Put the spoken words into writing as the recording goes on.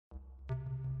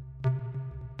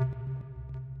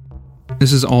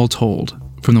This is all told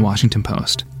from the Washington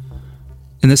Post.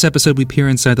 In this episode, we peer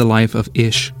inside the life of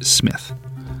Ish Smith,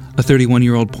 a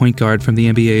 31-year-old point guard from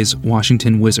the NBA's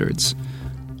Washington Wizards.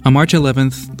 On March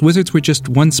 11th, the Wizards were just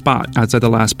one spot outside the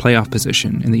last playoff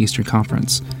position in the Eastern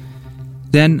Conference.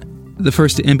 Then, the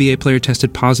first NBA player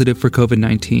tested positive for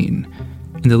COVID-19,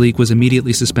 and the league was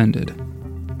immediately suspended.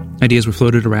 Ideas were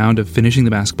floated around of finishing the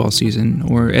basketball season,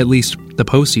 or at least the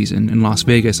postseason, in Las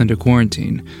Vegas under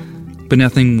quarantine, but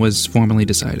nothing was formally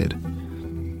decided.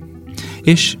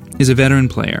 Ish is a veteran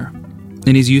player,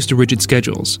 and he's used to rigid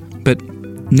schedules, but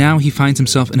now he finds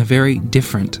himself in a very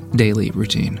different daily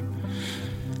routine.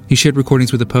 He shared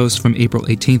recordings with the Post from April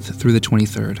 18th through the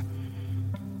 23rd.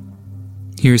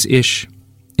 Here's Ish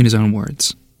in his own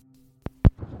words.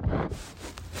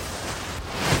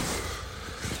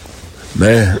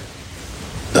 Man,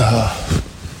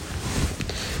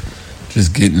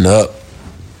 just getting up.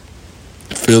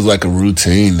 It feels like a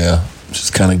routine now.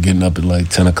 Just kind of getting up at like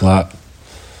 10 o'clock.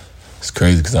 It's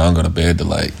crazy because I don't go to bed till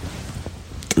like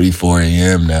 3, 4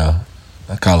 a.m. now.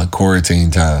 I call it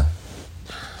quarantine time.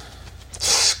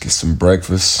 Get some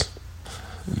breakfast,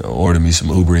 order me some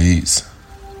Uber Eats.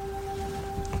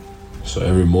 So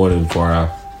every morning before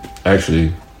I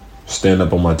actually stand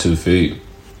up on my 2 feet,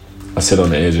 I sit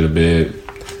on the edge of the bed,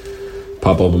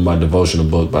 pop open my devotional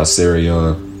book by Sarah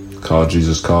Young called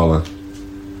Jesus Calling.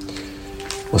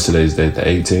 What's today's date? The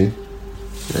 18th?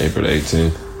 April the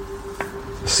 18th.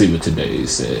 Let's see what today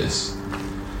says.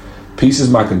 Peace is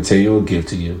my continual gift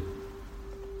to you.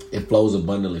 It flows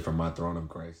abundantly from my throne of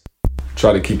grace.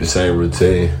 Try to keep the same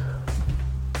routine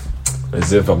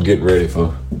as if I'm getting ready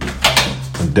for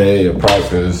a day of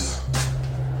practice,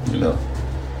 whatever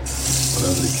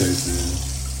the case is.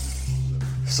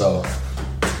 So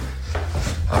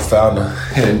I found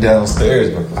heading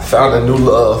downstairs, but I found a new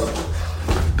love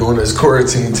during this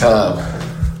quarantine time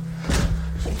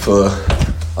for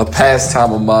a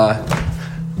pastime of mine,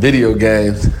 video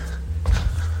games.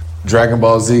 Dragon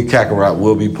Ball Z Kakarot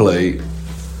will be played.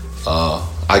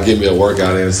 I get me a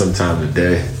workout in sometime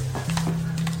today.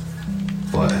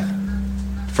 But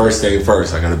first thing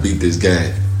first, I gotta beat this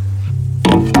game.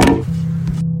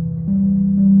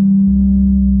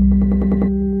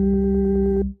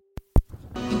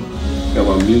 Got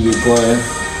my music playing.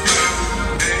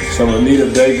 Some Anita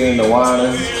Baker and the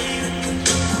Winans.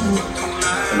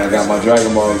 And I got my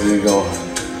Dragon Ball Z going.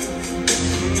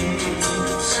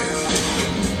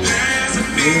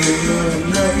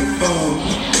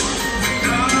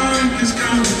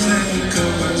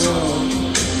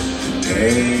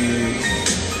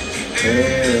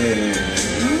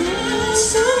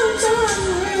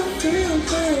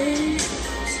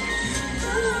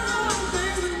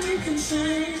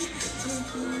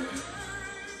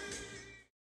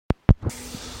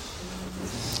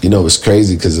 It's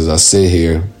crazy because as I sit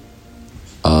here,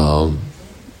 I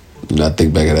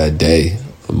think back of that day,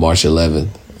 March 11th.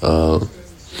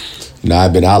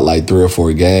 I've been out like 3 or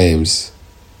 4 games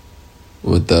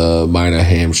with the minor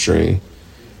hamstring.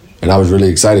 And I was really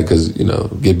excited because,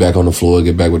 get back on the floor,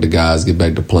 get back with the guys, get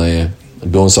back to playing,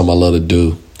 doing something I love to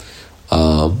do.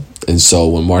 And so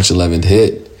when March 11th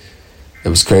hit, it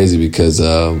was crazy because,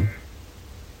 I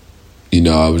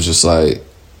was just like,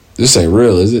 this ain't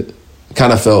real, is it? It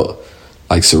kind of felt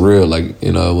like surreal, like,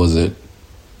 it wasn't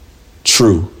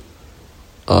true.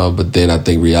 But then I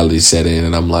think reality set in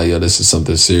and I'm like, this is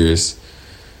something serious.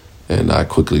 And I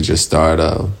quickly just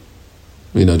started,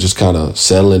 just kind of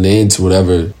settling into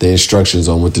whatever the instructions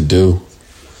on what to do.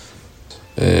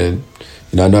 And,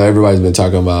 I know everybody's been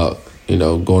talking about,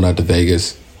 going out to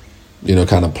Vegas,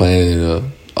 kind of playing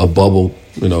in a bubble,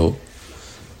 and,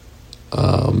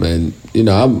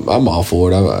 I'm all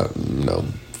for it.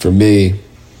 For me,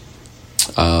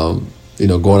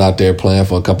 going out there playing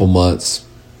for a couple months,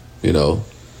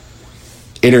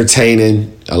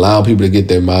 entertaining, allowing people to get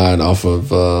their mind off of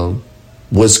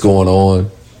what's going on.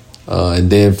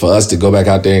 And then for us to go back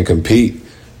out there and compete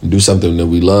and do something that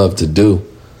we love to do,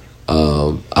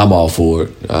 I'm all for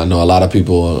it. I know a lot of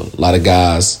people, a lot of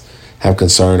guys have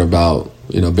concern about,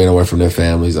 being away from their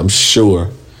families. I'm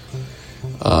sure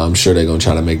they're going to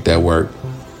try to make that work.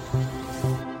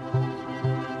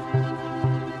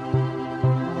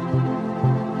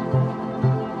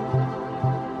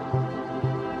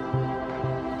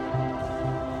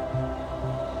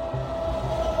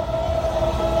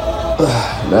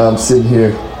 Now I'm sitting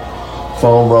here,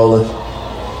 foam rolling,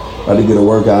 about to get a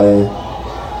workout in.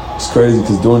 It's crazy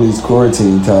because during these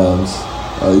quarantine times,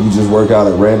 you can just work out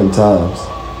at random times.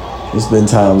 There's been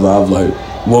times I've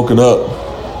woken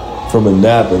up from a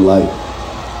nap at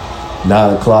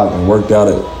 9 o'clock and worked out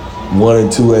at 1 and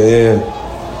 2 a.m.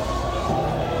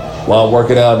 while I'm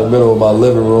working out in the middle of my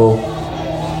living room.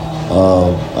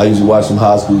 I usually watch some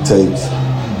high school tapes.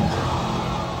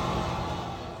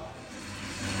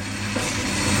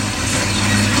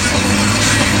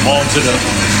 On to the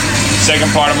second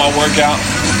part of my workout.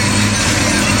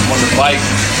 I'm on the bike,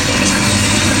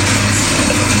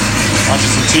 watching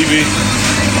some TV.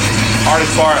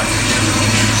 Hardest part,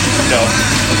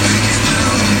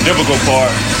 difficult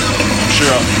part. I'm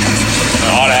sure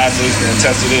all the athletes can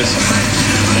attest to this.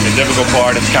 And the difficult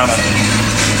part is kind of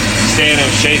staying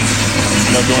in shape,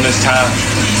 during this time.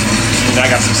 I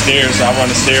got some stairs, so I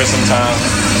run the stairs sometimes,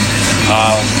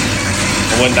 and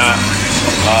whatnot.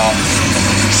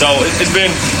 So it's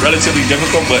been relatively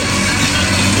difficult, but,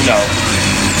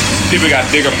 people got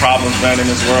bigger problems, man, in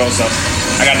this world, so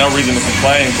I got no reason to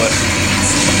complain, but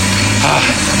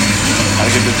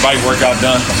gotta get this bike workout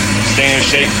done, stay in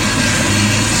shape.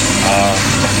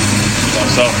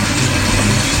 So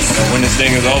when this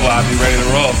thing is over, I'll be ready to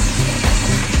roll.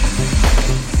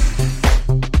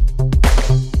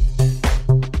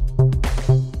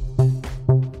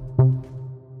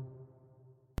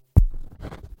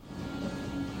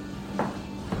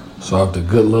 So after a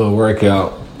good little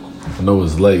workout, I know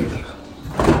it's late.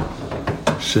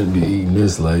 Shouldn't be eating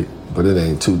this late, but it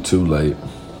ain't too late.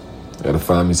 Gotta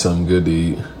find me something good to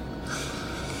eat.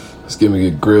 Let's give me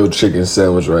a grilled chicken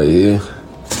sandwich right here.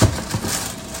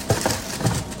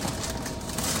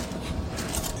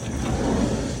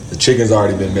 The chicken's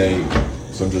already been made,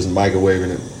 so I'm just microwaving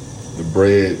it. The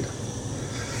bread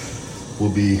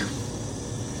will be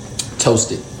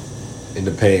toasted in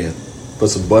the pan. Put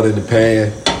some butter in the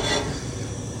pan,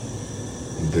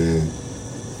 and then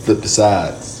flip the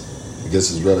sides. I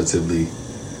guess it's relatively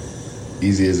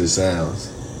easy as it sounds.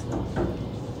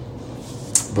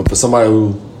 But for somebody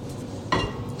who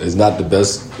is not the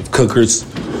best of cookers,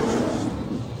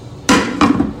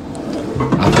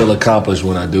 I feel accomplished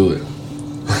when I do it.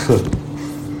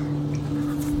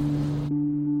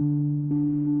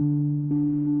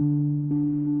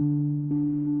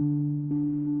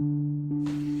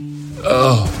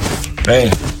 Oh,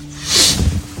 man.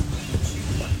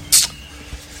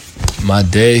 My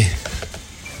day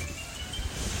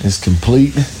is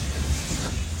complete.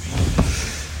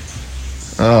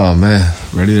 Oh, man.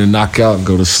 Ready to knock out and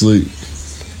go to sleep.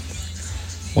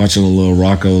 Watching a little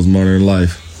Rocko's Modern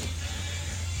Life.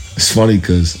 It's funny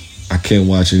because I can't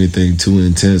watch anything too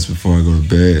intense before I go to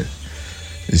bed.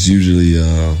 It's usually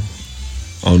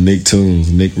on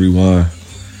Nicktoons, Nick Rewind.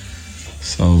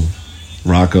 So,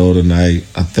 Rocko tonight.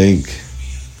 I think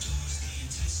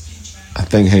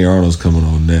Hey Arnold's coming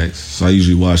on next. So I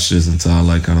usually watch this until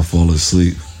I kind of fall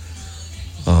asleep.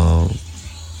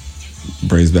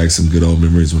 Brings back some good old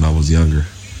memories when I was younger.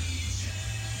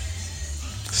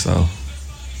 So,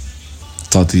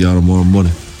 talk to y'all tomorrow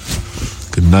morning.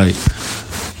 Good night.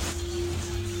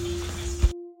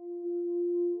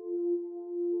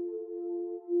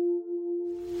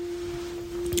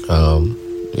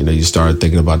 You start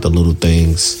thinking about the little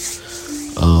things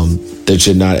that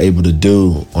you're not able to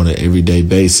do on an everyday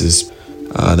basis.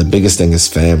 The biggest thing is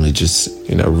family. Just,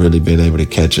 really being able to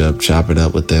catch up, chop it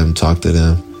up with them, talk to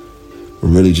them.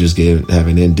 Really just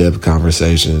having in-depth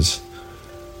conversations.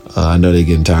 I know they're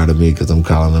getting tired of me because I'm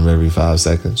calling them every 5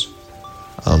 seconds.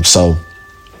 So,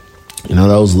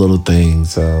 those little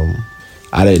things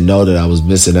I didn't know that I was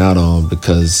missing out on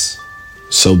because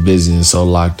so busy and so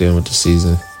locked in with the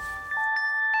season.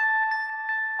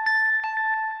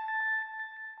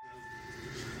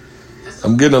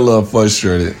 I'm getting a little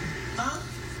frustrated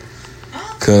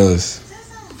because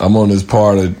I'm on this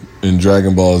part in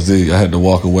Dragon Ball Z. I had to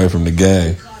walk away from the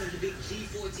game.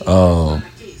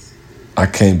 I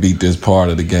can't beat this part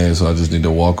of the game, so I just need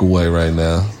to walk away right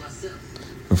now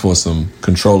before some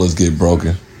controllers get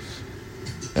broken.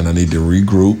 And I need to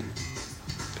regroup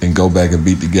and go back and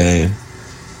beat the game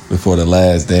before the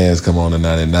last dance come on in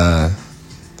 99.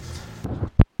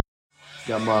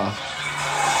 Got my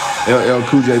LL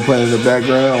Cool J playing in the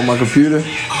background on my computer.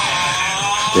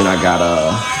 Then I got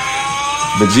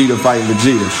Vegeta fighting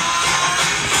Vegeta.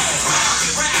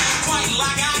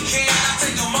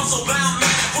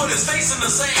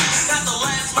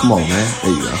 Come on, man.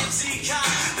 There you go.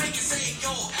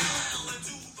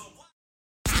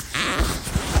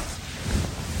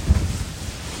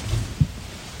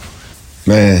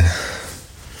 Man,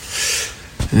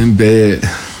 in bed,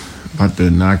 about to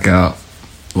knock out,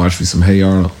 watch me some Hey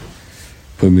Arnold,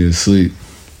 put me to sleep.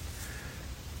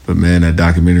 But man, that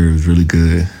documentary was really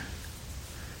good.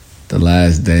 The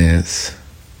Last Dance.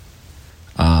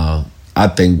 I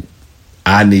think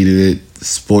I needed it.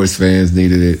 Sports fans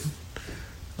needed it.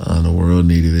 The world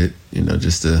needed it.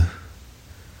 Just to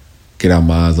get our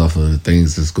minds off of the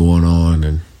things that's going on.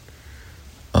 And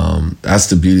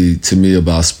that's the beauty to me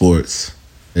about sports.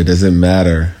 It doesn't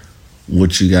matter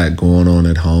what you got going on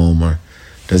at home, or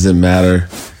doesn't matter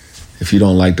if you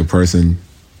don't like the person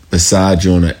beside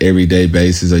you on an everyday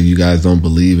basis, or you guys don't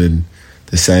believe in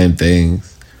the same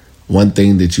things. One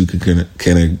thing that you can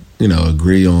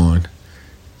agree on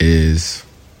is,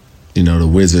 the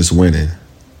Wizards winning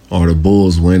or the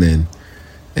Bulls winning.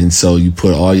 And so you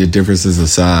put all your differences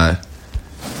aside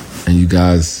and you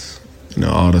guys,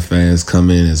 all the fans come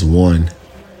in as one.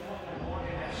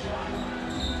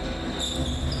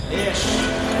 Ish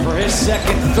for his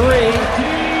second three.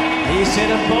 He's hit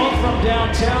them both from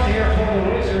downtown here for the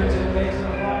Wizards and makes it a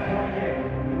 5-point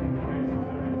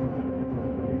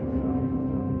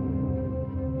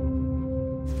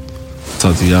game.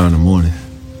 Talk to y'all in the morning.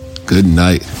 Good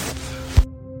night.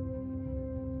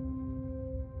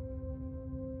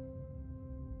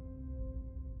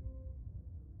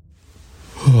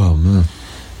 Oh, man.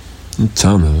 What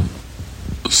time is it?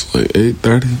 It's like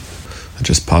 8:30. I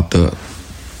just popped up.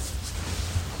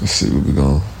 Let's see what we're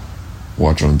going to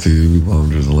watch on TV while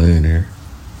I'm just laying here.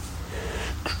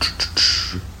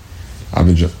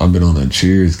 I've been on a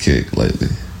Cheers kick lately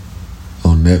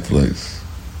on Netflix.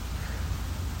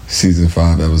 Season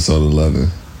 5, episode 11.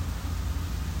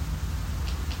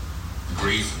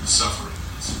 Grief and suffering.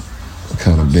 I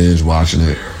kind of binge watching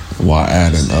it while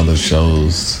adding other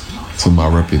shows to my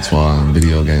repertoire and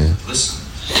video games. Listen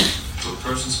to a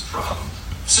person's problem.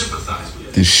 Sympathize with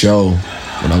it. This show,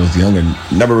 when I was younger,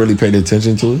 never really paid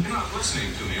attention to it. You're not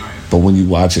listening to me, are you? But when you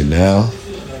watch it now,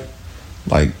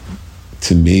 like,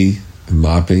 to me, in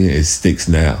my opinion, it sticks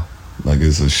now. Like,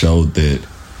 it's a show that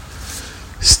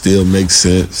still makes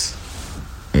sense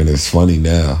and it's funny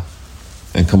now.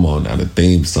 And come on now, the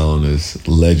theme song is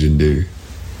legendary.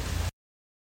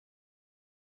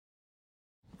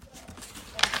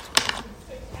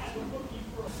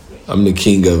 I'm the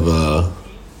king of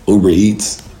Uber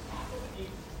Eats.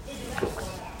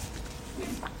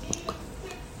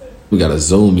 We got a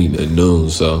Zoom meeting at noon,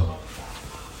 so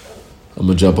I'm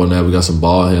gonna jump on that. We got some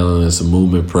ball handling and some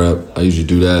movement prep. I usually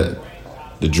do that.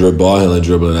 The ball handling,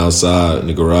 dribbling outside in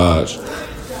the garage.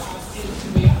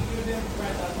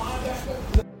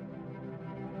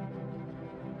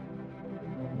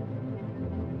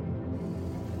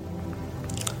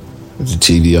 The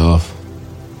TV off,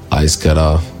 ice cut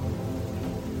off.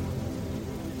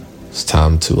 It's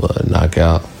time to knock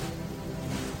out.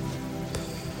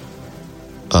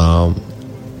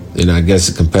 I guess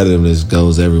the competitiveness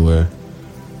goes everywhere.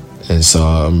 And so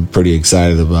I'm pretty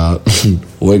excited about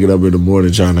waking up in the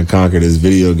morning trying to conquer this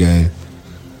video game.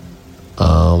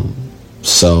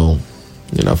 So,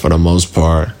 for the most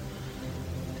part,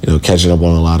 catching up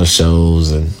on a lot of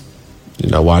shows and,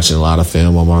 watching a lot of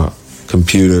film on my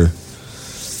computer.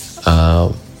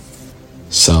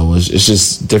 So it's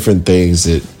just different things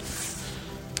that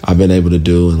I've been able to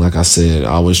do. And like I said,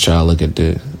 I always try to look at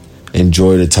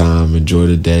enjoy the time, enjoy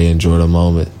the day, enjoy the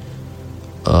moment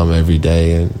every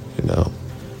day. And,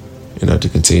 to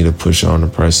continue to push on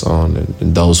and press on.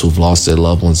 And those who've lost their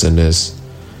loved ones in this,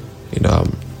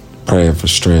 I'm praying for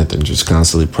strength and just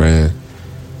constantly praying,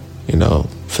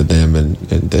 for them and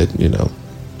that,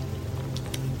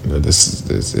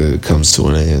 this it comes to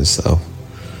an end. So,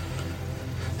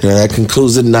 that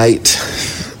concludes the night.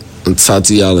 I'll talk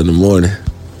to y'all in the morning.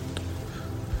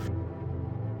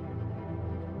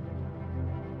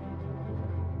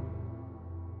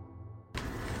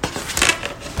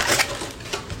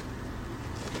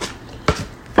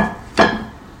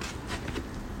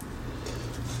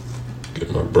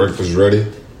 Get my breakfast ready.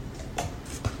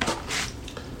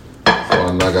 Before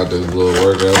I knock out this little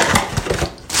workout.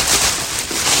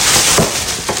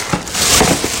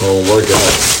 Home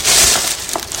workout.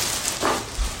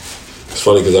 It's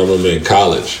funny because I remember in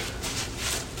college,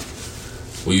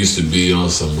 we used to be on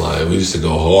we used to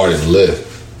go hard and lift.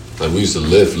 Like, we used to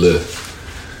lift.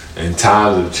 And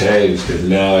times have changed because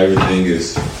now everything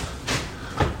is,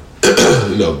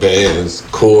 bands,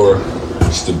 core,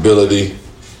 stability,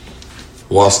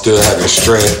 while still having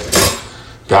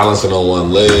strength, balancing on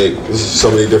one leg. There's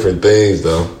so many different things,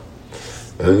 though.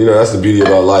 And, that's the beauty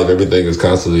about life. Everything is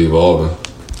constantly evolving.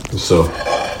 So,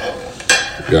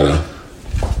 you gotta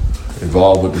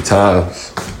evolve with the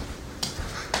times.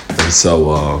 And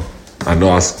so, I know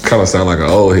I kind of sound like an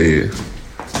old head.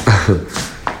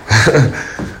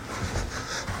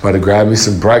 About to grab me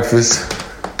some breakfast,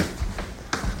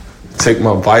 take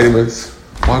my vitamins.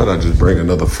 Why did I just bring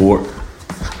another fork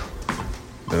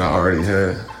that I already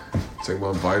had? Take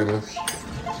my vitamins.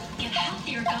 Get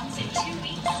healthier gums in 2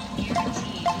 weeks,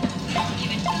 guaranteed.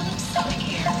 Even Philips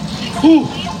Sonicare.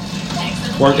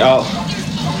 Workout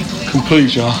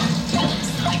complete, y'all.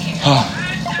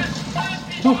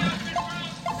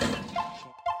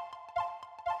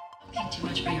 Too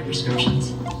much for your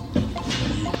prescriptions.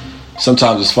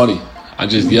 Sometimes it's funny. I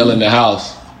just yell in the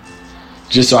house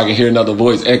just so I can hear another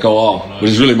voice echo off, but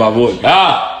it's really my voice.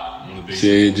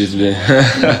 See, it just been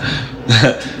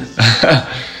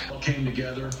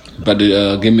about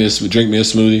to drink me a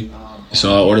smoothie.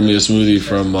 So I ordered me a smoothie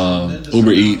from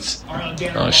Uber Eats,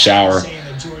 shower,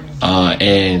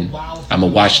 and I'm gonna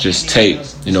watch this tape.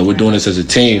 You know, we're doing this as a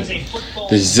team,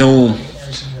 this Zoom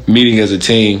meeting as a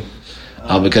team,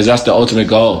 because that's the ultimate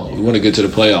goal. We want to get to the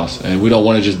playoffs, and we don't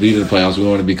want to just be in the playoffs. We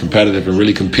want to be competitive and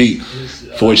really compete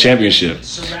for a championship.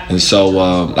 And so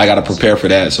I got to prepare for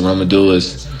that. So what I'm gonna do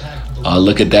is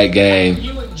look at that game,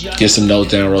 get some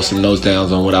notes down, wrote some notes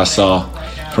down on what I saw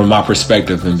from my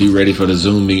perspective, and be ready for the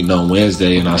Zoom meeting on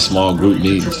Wednesday in our small group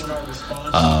meetings.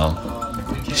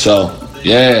 So,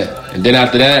 yeah. And then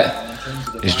after that,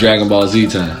 it's Dragon Ball Z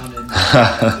time.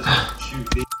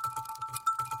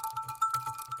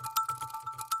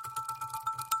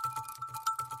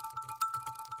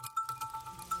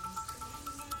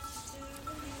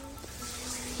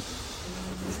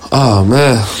 Oh,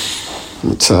 man.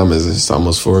 What time is it? It's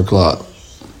almost 4 o'clock.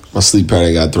 My sleep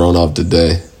pattern got thrown off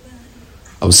today.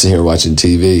 I was sitting here watching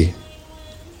TV,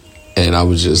 and I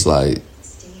was just like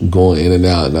going in and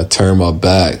out, and I turned my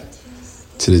back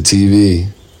to the TV.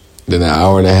 Then an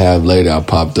hour and a half later, I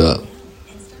popped up.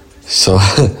 So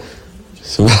my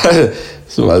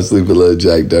sleep a little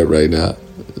jacked up right now.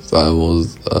 It's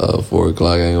almost 4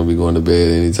 o'clock. I ain't gonna be going to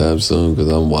bed anytime soon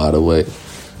because I'm wide awake.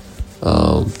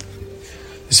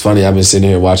 It's funny, I've been sitting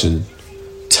here watching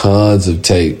tons of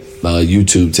tape,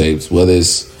 YouTube tapes, whether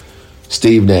it's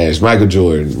Steve Nash, Michael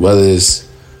Jordan, whether it's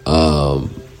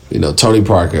Tony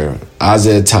Parker,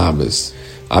 Isaiah Thomas.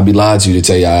 I'd be lying to you to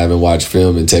tell you I haven't watched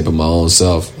film and tape of my own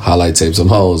self, highlight tapes of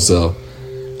my own self.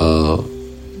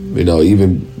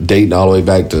 Even dating all the way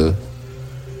back to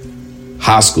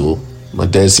high school. My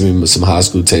dad sent me some high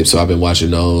school tapes, so I've been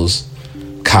watching those,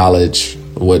 college,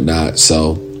 and whatnot.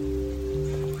 So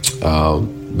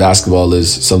basketball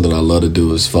is something I love to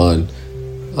do. It's fun.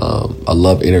 I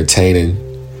love entertaining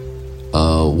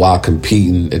while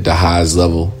competing at the highest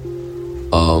level.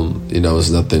 It's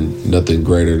nothing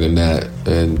greater than that.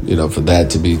 And, for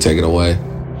that to be taken away. Ish,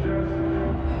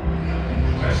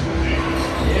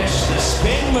 the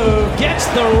spin move, gets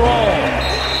the roll.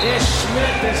 Ish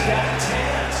Smith has got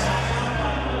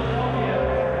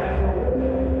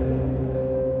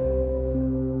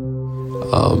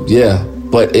 10.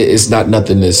 But it's not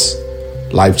nothing that's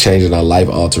life-changing or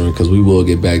life-altering, because we will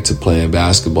get back to playing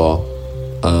basketball.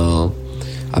 I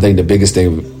think the biggest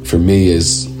thing for me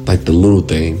is like the little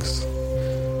things,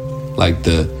 like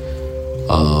the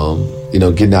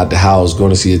getting out the house, going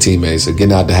to see your teammates, or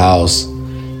getting out the house,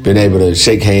 being able to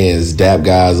shake hands, dap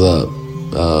guys up,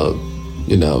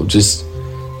 just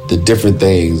the different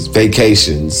things,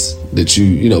 vacations that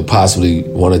you possibly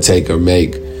want to take or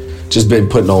make, just been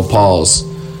putting on pause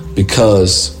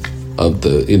because of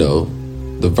the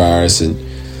virus, and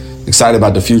excited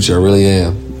about the future. I really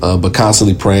am, but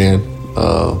constantly praying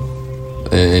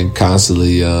and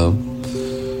constantly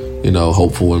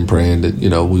hopeful and praying that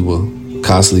we will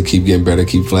constantly keep getting better,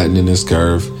 keep flattening this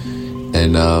curve,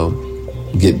 and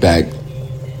get back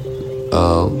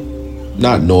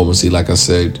not normalcy, like I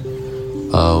said,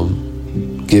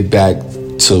 get back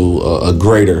to a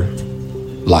greater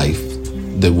life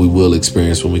that we will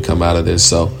experience when we come out of this.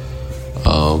 So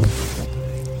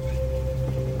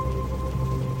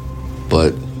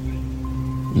but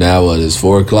now it's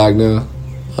 4 o'clock now.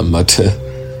 I'm about to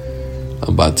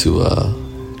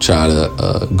try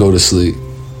to go to sleep.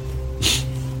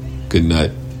 Good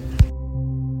night.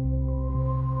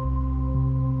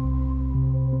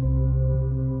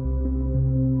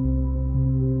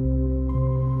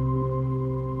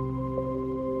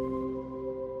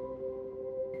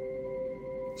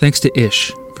 Thanks to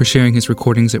Ish for sharing his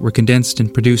recordings that were condensed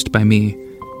and produced by me,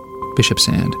 Bishop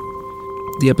Sand.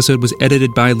 The episode was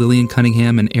edited by Lillian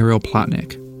Cunningham and Ariel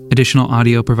Plotnick. Additional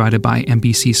audio provided by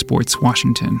NBC Sports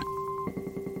Washington.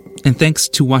 And thanks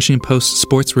to Washington Post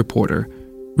sports reporter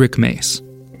Rick Mace.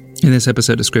 In this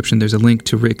episode description, there's a link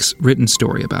to Rick's written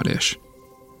story about Ish.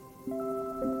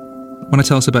 Want to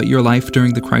tell us about your life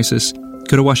during the crisis?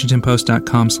 Go to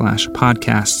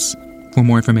WashingtonPost.com/podcasts for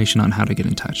more information on how to get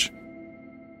in touch.